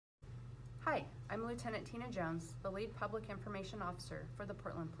Hi, I'm Lieutenant Tina Jones, the Lead Public Information Officer for the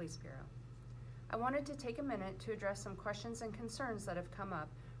Portland Police Bureau. I wanted to take a minute to address some questions and concerns that have come up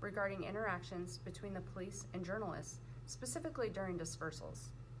regarding interactions between the police and journalists, specifically during dispersals.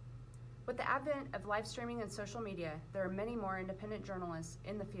 With the advent of live streaming and social media, there are many more independent journalists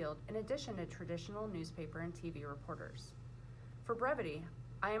in the field in addition to traditional newspaper and TV reporters. For brevity,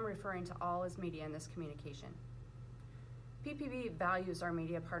 I am referring to all as media in this communication. PPB values our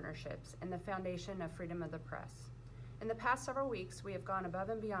media partnerships and the foundation of freedom of the press. In the past several weeks, we have gone above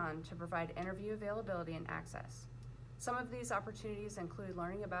and beyond to provide interview availability and access. Some of these opportunities include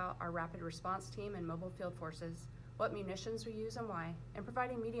learning about our rapid response team and mobile field forces, what munitions we use and why, and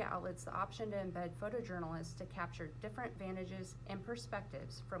providing media outlets the option to embed photojournalists to capture different vantages and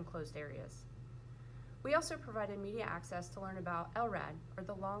perspectives from closed areas. We also provided media access to learn about LRAD, or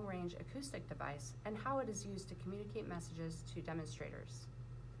the Long Range Acoustic Device, and how it is used to communicate messages to demonstrators.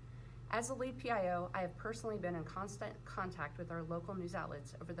 As the lead PIO, I have personally been in constant contact with our local news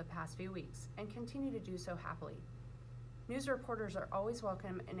outlets over the past few weeks and continue to do so happily. News reporters are always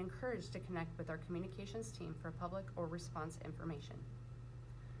welcome and encouraged to connect with our communications team for public or response information.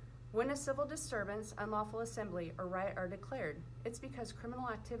 When a civil disturbance, unlawful assembly, or riot are declared, it's because criminal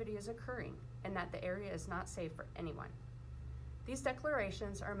activity is occurring and that the area is not safe for anyone. These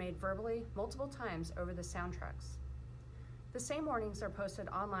declarations are made verbally multiple times over the sound trucks. The same warnings are posted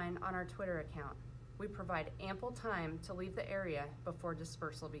online on our Twitter account. We provide ample time to leave the area before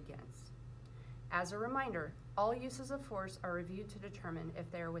dispersal begins. As a reminder, all uses of force are reviewed to determine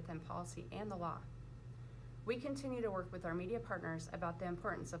if they are within policy and the law. We continue to work with our media partners about the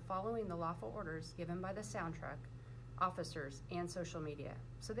importance of following the lawful orders given by the sound truck, officers, and social media,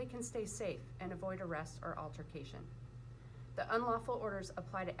 so they can stay safe and avoid arrest or altercation. The unlawful orders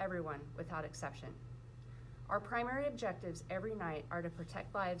apply to everyone without exception. Our primary objectives every night are to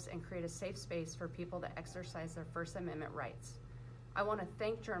protect lives and create a safe space for people to exercise their First Amendment rights. I want to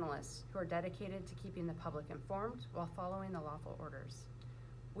thank journalists who are dedicated to keeping the public informed while following the lawful orders.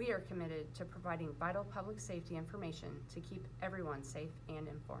 We are committed to providing vital public safety information to keep everyone safe and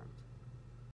informed.